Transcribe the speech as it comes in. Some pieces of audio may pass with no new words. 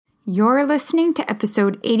You're listening to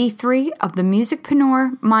episode 83 of the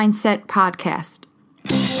Musicpreneur Mindset Podcast.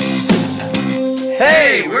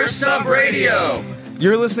 Hey, we're Sub Radio.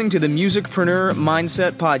 You're listening to the Musicpreneur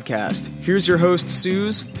Mindset Podcast. Here's your host,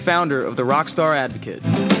 Suze, founder of the Rockstar Advocate.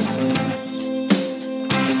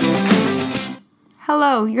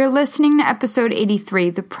 Hello, you're listening to episode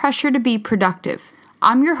 83, The Pressure to Be Productive.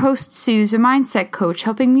 I'm your host, Suze, a mindset coach,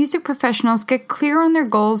 helping music professionals get clear on their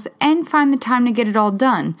goals and find the time to get it all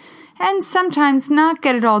done, and sometimes not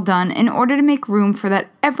get it all done in order to make room for that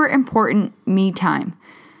ever-important me time.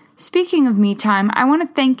 Speaking of me time, I want to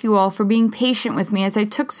thank you all for being patient with me as I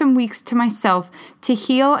took some weeks to myself to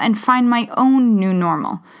heal and find my own new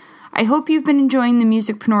normal. I hope you've been enjoying the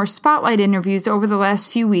Musicpreneur Spotlight interviews over the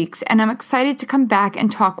last few weeks, and I'm excited to come back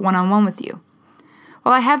and talk one-on-one with you.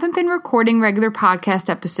 While I haven't been recording regular podcast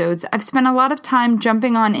episodes, I've spent a lot of time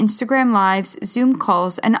jumping on Instagram Lives, Zoom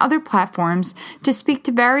calls, and other platforms to speak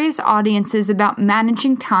to various audiences about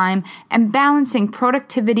managing time and balancing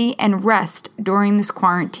productivity and rest during this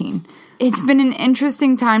quarantine. It's been an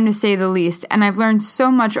interesting time to say the least, and I've learned so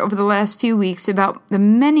much over the last few weeks about the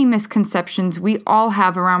many misconceptions we all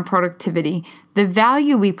have around productivity, the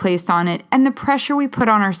value we place on it, and the pressure we put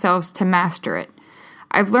on ourselves to master it.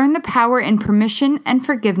 I've learned the power in permission and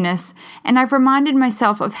forgiveness, and I've reminded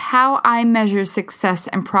myself of how I measure success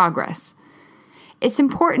and progress. It's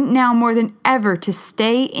important now more than ever to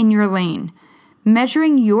stay in your lane.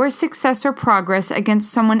 Measuring your success or progress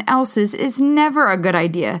against someone else's is never a good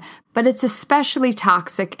idea, but it's especially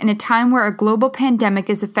toxic in a time where a global pandemic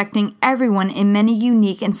is affecting everyone in many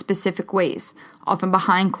unique and specific ways, often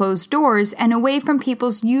behind closed doors and away from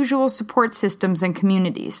people's usual support systems and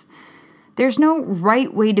communities. There's no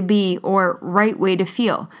right way to be or right way to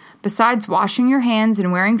feel. Besides washing your hands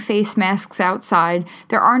and wearing face masks outside,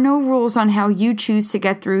 there are no rules on how you choose to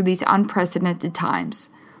get through these unprecedented times.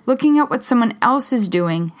 Looking at what someone else is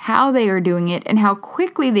doing, how they are doing it, and how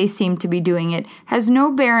quickly they seem to be doing it has no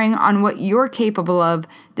bearing on what you're capable of,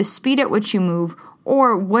 the speed at which you move,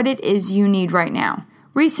 or what it is you need right now.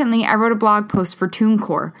 Recently, I wrote a blog post for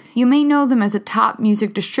TuneCore. You may know them as a top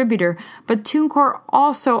music distributor, but TuneCore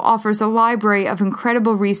also offers a library of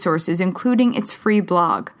incredible resources, including its free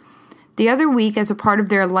blog. The other week, as a part of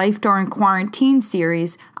their Life During Quarantine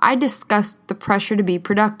series, I discussed the pressure to be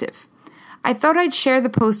productive. I thought I'd share the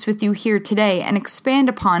post with you here today and expand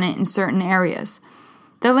upon it in certain areas.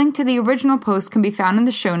 The link to the original post can be found in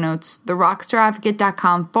the show notes,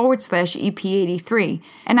 therockstaradvocate.com/EP83,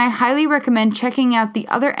 and I highly recommend checking out the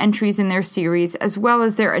other entries in their series as well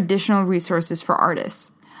as their additional resources for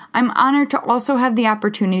artists. I'm honored to also have the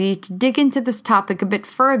opportunity to dig into this topic a bit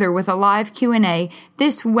further with a live Q&A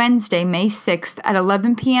this Wednesday, May 6th at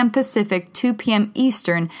 11 p.m. Pacific, 2 p.m.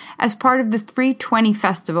 Eastern as part of the 320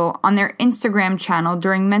 Festival on their Instagram channel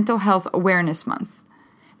during Mental Health Awareness Month.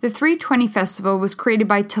 The 320 Festival was created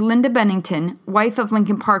by Talinda Bennington, wife of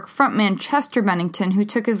Linkin Park frontman Chester Bennington, who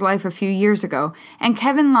took his life a few years ago, and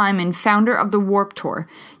Kevin Lyman, founder of the Warped Tour,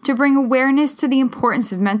 to bring awareness to the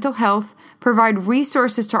importance of mental health, provide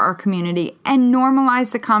resources to our community, and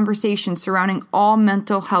normalize the conversation surrounding all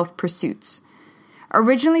mental health pursuits.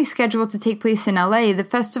 Originally scheduled to take place in LA, the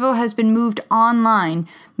festival has been moved online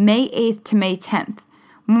May 8th to May 10th.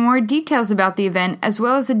 More details about the event, as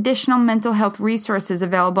well as additional mental health resources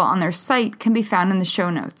available on their site, can be found in the show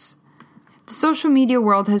notes. The social media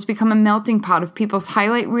world has become a melting pot of people's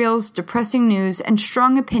highlight reels, depressing news, and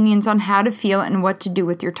strong opinions on how to feel and what to do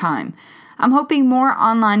with your time. I'm hoping more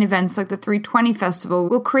online events like the 320 Festival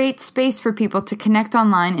will create space for people to connect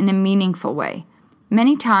online in a meaningful way.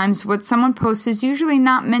 Many times, what someone posts is usually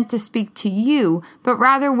not meant to speak to you, but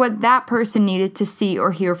rather what that person needed to see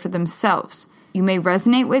or hear for themselves. You may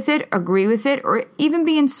resonate with it, agree with it, or even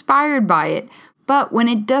be inspired by it, but when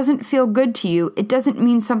it doesn't feel good to you, it doesn't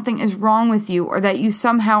mean something is wrong with you or that you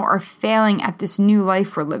somehow are failing at this new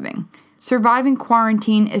life we're living. Surviving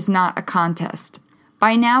quarantine is not a contest.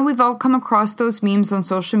 By now, we've all come across those memes on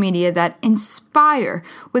social media that inspire,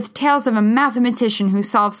 with tales of a mathematician who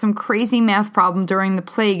solved some crazy math problem during the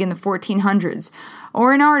plague in the 1400s,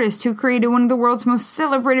 or an artist who created one of the world's most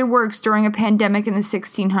celebrated works during a pandemic in the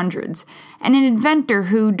 1600s, and an inventor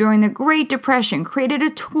who, during the Great Depression, created a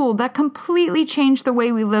tool that completely changed the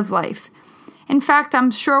way we live life. In fact,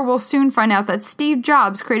 I'm sure we'll soon find out that Steve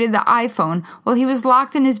Jobs created the iPhone while he was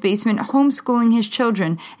locked in his basement homeschooling his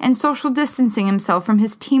children and social distancing himself from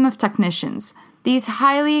his team of technicians. These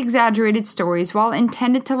highly exaggerated stories, while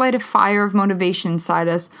intended to light a fire of motivation inside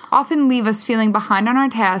us, often leave us feeling behind on our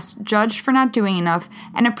tasks, judged for not doing enough,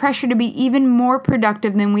 and a pressure to be even more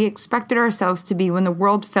productive than we expected ourselves to be when the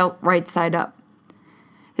world felt right side up.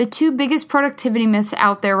 The The two biggest productivity myths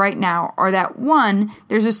out there right now are that 1,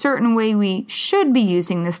 there's a certain way we should be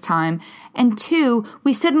using this time, and 2,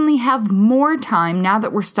 we suddenly have more time now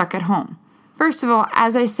that we're stuck at home. First of all,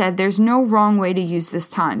 as I said, there's no wrong way to use this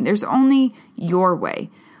time. There's only your way.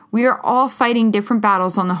 We are all fighting different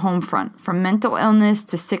battles on the home front, from mental illness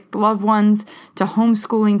to sick loved ones, to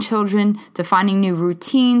homeschooling children, to finding new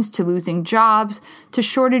routines, to losing jobs, to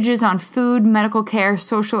shortages on food, medical care,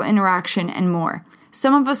 social interaction, and more.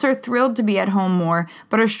 Some of us are thrilled to be at home more,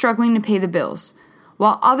 but are struggling to pay the bills,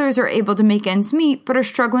 while others are able to make ends meet, but are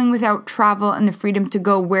struggling without travel and the freedom to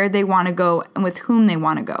go where they want to go and with whom they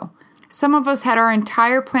want to go. Some of us had our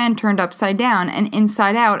entire plan turned upside down and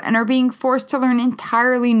inside out and are being forced to learn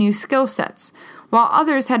entirely new skill sets, while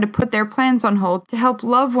others had to put their plans on hold to help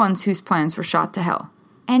loved ones whose plans were shot to hell.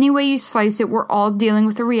 Any way you slice it, we're all dealing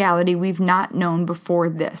with a reality we've not known before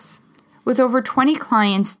this. With over 20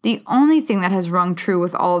 clients, the only thing that has rung true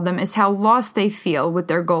with all of them is how lost they feel with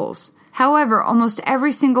their goals. However, almost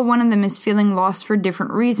every single one of them is feeling lost for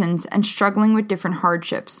different reasons and struggling with different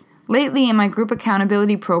hardships. Lately, in my group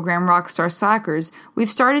accountability program, Rockstar Slackers, we've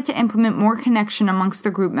started to implement more connection amongst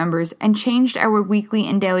the group members and changed our weekly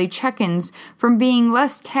and daily check-ins from being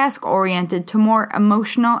less task-oriented to more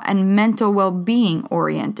emotional and mental well-being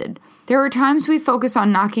oriented. There are times we focus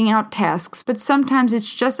on knocking out tasks, but sometimes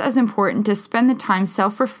it's just as important to spend the time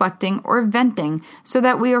self-reflecting or venting so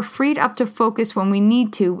that we are freed up to focus when we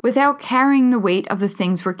need to without carrying the weight of the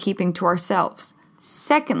things we're keeping to ourselves.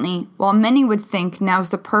 Secondly, while many would think now's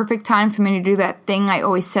the perfect time for me to do that thing I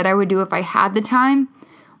always said I would do if I had the time,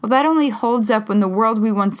 well, that only holds up when the world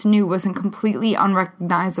we once knew wasn't completely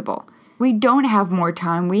unrecognizable. We don't have more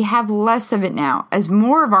time, we have less of it now, as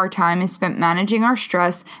more of our time is spent managing our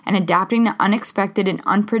stress and adapting to unexpected and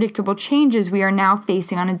unpredictable changes we are now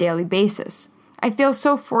facing on a daily basis. I feel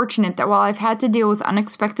so fortunate that while I've had to deal with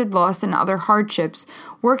unexpected loss and other hardships,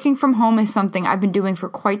 working from home is something I've been doing for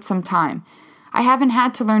quite some time. I haven't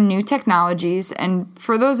had to learn new technologies, and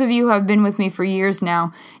for those of you who have been with me for years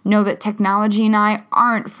now, know that technology and I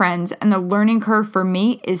aren't friends, and the learning curve for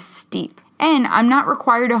me is steep. And I'm not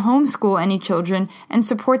required to homeschool any children and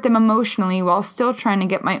support them emotionally while still trying to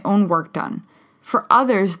get my own work done. For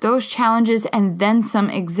others, those challenges and then some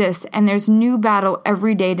exist, and there's new battle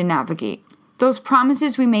every day to navigate. Those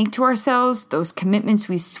promises we make to ourselves, those commitments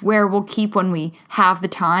we swear we'll keep when we have the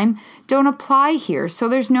time, don't apply here, so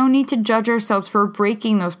there's no need to judge ourselves for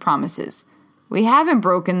breaking those promises. We haven't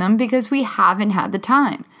broken them because we haven't had the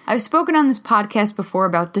time. I've spoken on this podcast before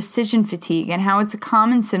about decision fatigue and how it's a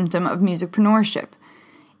common symptom of musicpreneurship.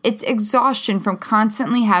 It's exhaustion from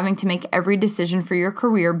constantly having to make every decision for your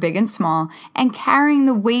career, big and small, and carrying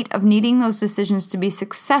the weight of needing those decisions to be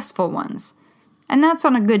successful ones. And that's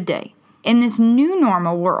on a good day. In this new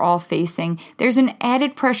normal we're all facing, there's an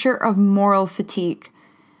added pressure of moral fatigue.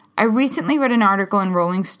 I recently read an article in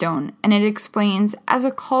Rolling Stone, and it explains, as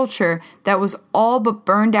a culture that was all but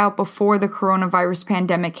burned out before the coronavirus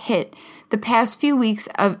pandemic hit, the past few weeks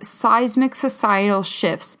of seismic societal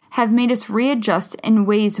shifts have made us readjust in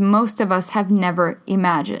ways most of us have never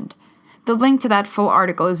imagined. The link to that full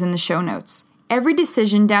article is in the show notes. Every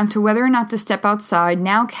decision down to whether or not to step outside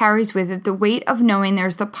now carries with it the weight of knowing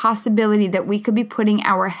there's the possibility that we could be putting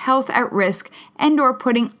our health at risk and/or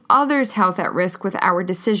putting others' health at risk with our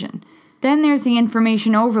decision. Then there's the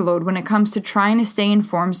information overload when it comes to trying to stay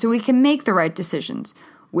informed so we can make the right decisions.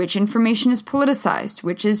 Which information is politicized?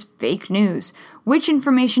 Which is fake news? Which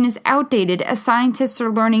information is outdated as scientists are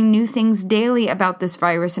learning new things daily about this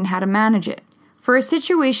virus and how to manage it? For a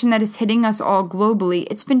situation that is hitting us all globally,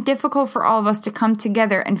 it's been difficult for all of us to come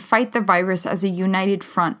together and fight the virus as a united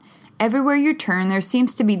front. Everywhere you turn, there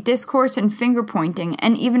seems to be discourse and finger-pointing,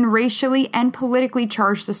 and even racially and politically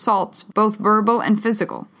charged assaults, both verbal and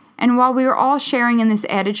physical. And while we are all sharing in this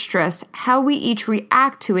added stress, how we each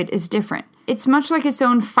react to it is different. It's much like its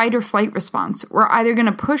own fight-or-flight response. We're either going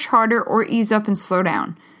to push harder or ease up and slow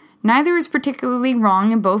down. Neither is particularly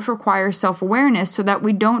wrong, and both require self-awareness so that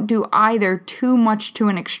we don't do either too much to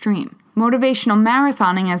an extreme. Motivational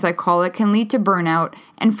marathoning, as I call it, can lead to burnout,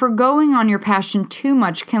 and forgoing on your passion too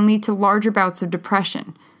much can lead to larger bouts of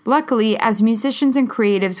depression. Luckily, as musicians and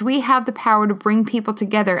creatives, we have the power to bring people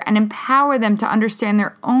together and empower them to understand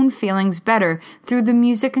their own feelings better through the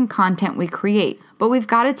music and content we create. But we've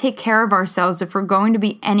got to take care of ourselves if we're going to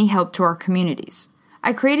be any help to our communities.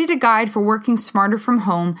 I created a guide for working smarter from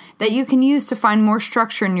home that you can use to find more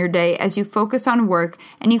structure in your day as you focus on work,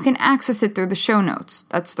 and you can access it through the show notes.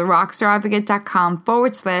 That's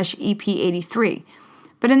therockstaradvocate.com/EP83.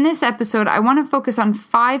 But in this episode, I want to focus on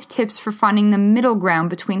 5 tips for finding the middle ground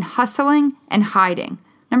between hustling and hiding.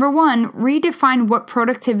 Number 1, redefine what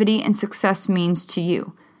productivity and success means to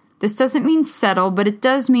you. This doesn't mean settle, but it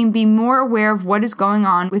does mean be more aware of what is going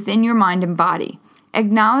on within your mind and body.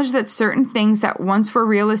 Acknowledge that certain things that once were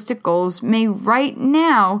realistic goals may right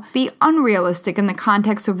now be unrealistic in the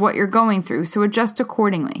context of what you're going through, so adjust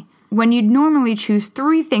accordingly. When you'd normally choose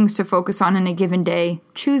 3 things to focus on in a given day,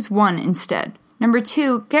 choose 1 instead. Number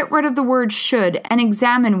 2, get rid of the word should and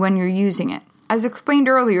examine when you're using it. As explained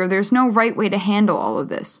earlier, there's no right way to handle all of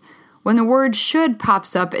this. When the word should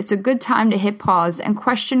pops up, it's a good time to hit pause and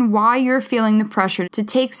question why you're feeling the pressure to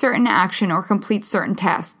take certain action or complete certain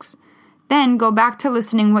tasks. Then go back to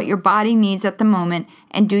listening what your body needs at the moment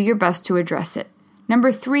and do your best to address it.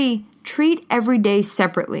 Number 3, treat every day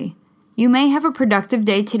separately. You may have a productive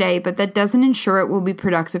day today, but that doesn't ensure it will be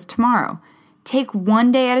productive tomorrow. Take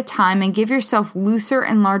one day at a time and give yourself looser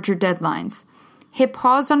and larger deadlines. Hit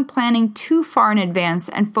pause on planning too far in advance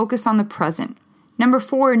and focus on the present. Number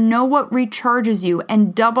 4, know what recharges you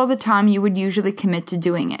and double the time you would usually commit to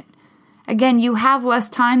doing it. Again, you have less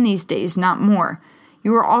time these days, not more.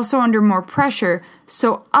 You are also under more pressure,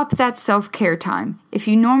 so up that self-care time. If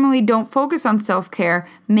you normally don't focus on self-care,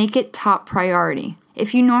 make it top priority.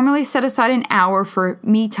 If you normally set aside an hour for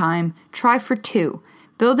me time, try for 2.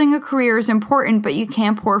 Building a career is important, but you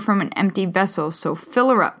can't pour from an empty vessel, so fill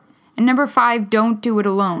her up. And number 5, don't do it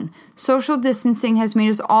alone. Social distancing has made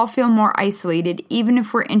us all feel more isolated, even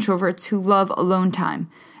if we're introverts who love alone time.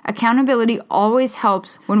 Accountability always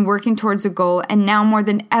helps when working towards a goal, and now more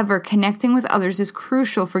than ever, connecting with others is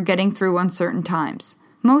crucial for getting through uncertain times.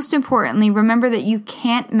 Most importantly, remember that you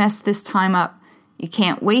can't mess this time up. You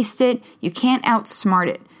can't waste it. You can't outsmart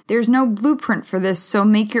it. There's no blueprint for this, so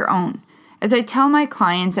make your own. As I tell my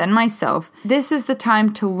clients and myself, this is the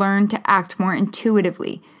time to learn to act more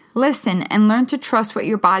intuitively. Listen and learn to trust what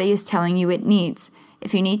your body is telling you it needs.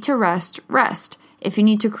 If you need to rest, rest. If you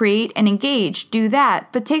need to create and engage, do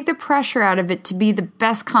that, but take the pressure out of it to be the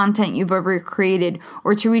best content you've ever created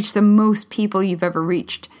or to reach the most people you've ever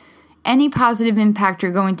reached. Any positive impact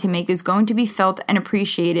you're going to make is going to be felt and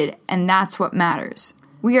appreciated, and that's what matters.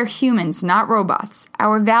 We are humans, not robots.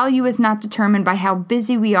 Our value is not determined by how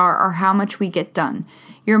busy we are or how much we get done.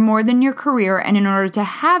 You're more than your career, and in order to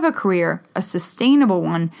have a career, a sustainable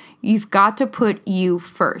one, you've got to put you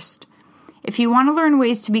first. If you want to learn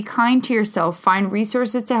ways to be kind to yourself, find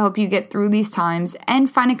resources to help you get through these times, and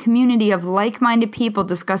find a community of like-minded people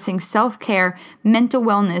discussing self-care, mental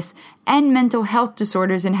wellness, and mental health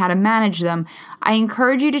disorders and how to manage them, I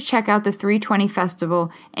encourage you to check out the 320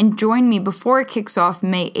 Festival and join me before it kicks off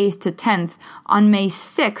May 8th to 10th on May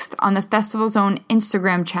 6th on the festival's own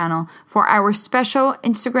Instagram channel for our special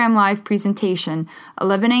Instagram Live presentation,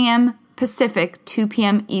 11 a.m. Pacific, 2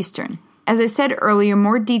 p.m. Eastern. As I said earlier,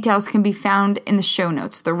 more details can be found in the show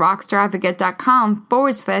notes,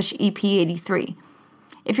 therockstaradvocate.com/EP83.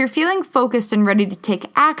 If you're feeling focused and ready to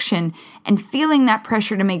take action and feeling that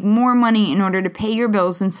pressure to make more money in order to pay your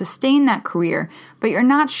bills and sustain that career, but you're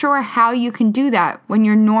not sure how you can do that when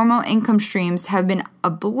your normal income streams have been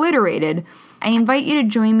obliterated, I invite you to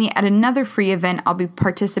join me at another free event I'll be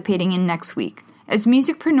participating in next week. As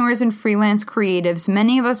musicpreneurs and freelance creatives,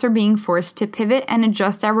 many of us are being forced to pivot and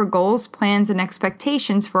adjust our goals, plans, and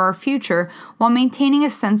expectations for our future while maintaining a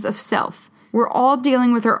sense of self. We're all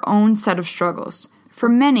dealing with our own set of struggles. For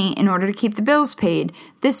many, in order to keep the bills paid,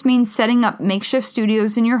 this means setting up makeshift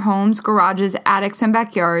studios in your homes, garages, attics, and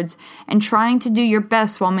backyards, and trying to do your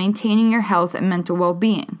best while maintaining your health and mental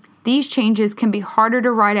well-being. These changes can be harder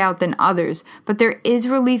to ride out than others, but there is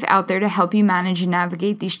relief out there to help you manage and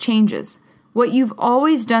navigate these changes. What you've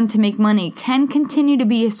always done to make money can continue to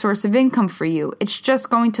be a source of income for you. It's just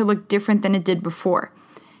going to look different than it did before.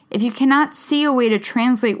 If you cannot see a way to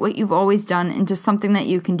translate what you've always done into something that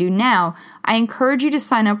you can do now, I encourage you to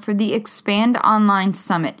sign up for the Expand Online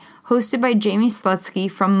Summit, hosted by Jamie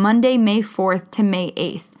Slutsky from Monday, May 4th to May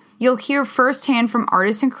 8th. You'll hear firsthand from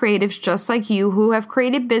artists and creatives just like you who have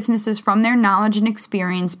created businesses from their knowledge and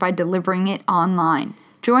experience by delivering it online.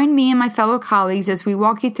 Join me and my fellow colleagues as we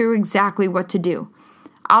walk you through exactly what to do.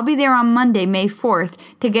 I'll be there on Monday, May 4th,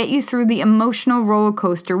 to get you through the emotional roller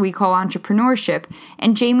coaster we call entrepreneurship,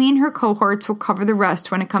 and Jamie and her cohorts will cover the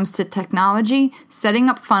rest when it comes to technology, setting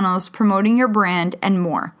up funnels, promoting your brand, and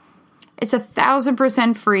more. It's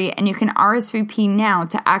 1,000% free, and you can RSVP now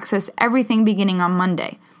to access everything beginning on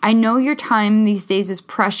Monday. I know your time these days is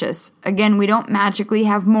precious. Again, we don't magically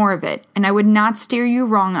have more of it, and I would not steer you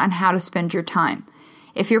wrong on how to spend your time.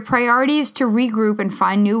 If your priority is to regroup and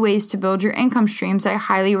find new ways to build your income streams, I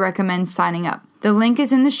highly recommend signing up. The link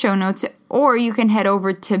is in the show notes, or you can head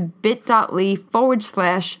over to bit.ly/Suze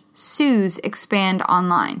Expand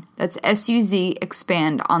Online. That's SUZ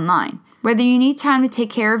Expand Online. Whether you need time to take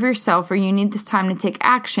care of yourself or you need this time to take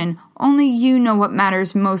action, only you know what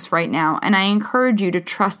matters most right now, and I encourage you to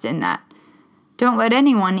trust in that. Don't let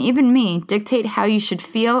anyone, even me, dictate how you should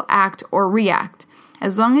feel, act, or react.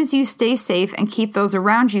 As long as you stay safe and keep those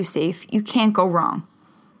around you safe, you can't go wrong.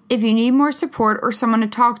 If you need more support or someone to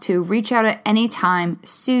talk to, reach out at any time,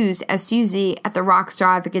 Suze, S-U-Z, at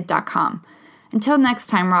therockstaradvocate.com. Until next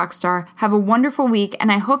time, Rockstar, have a wonderful week,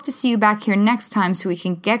 and I hope to see you back here next time so we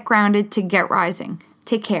can get grounded to get rising.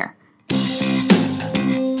 Take care.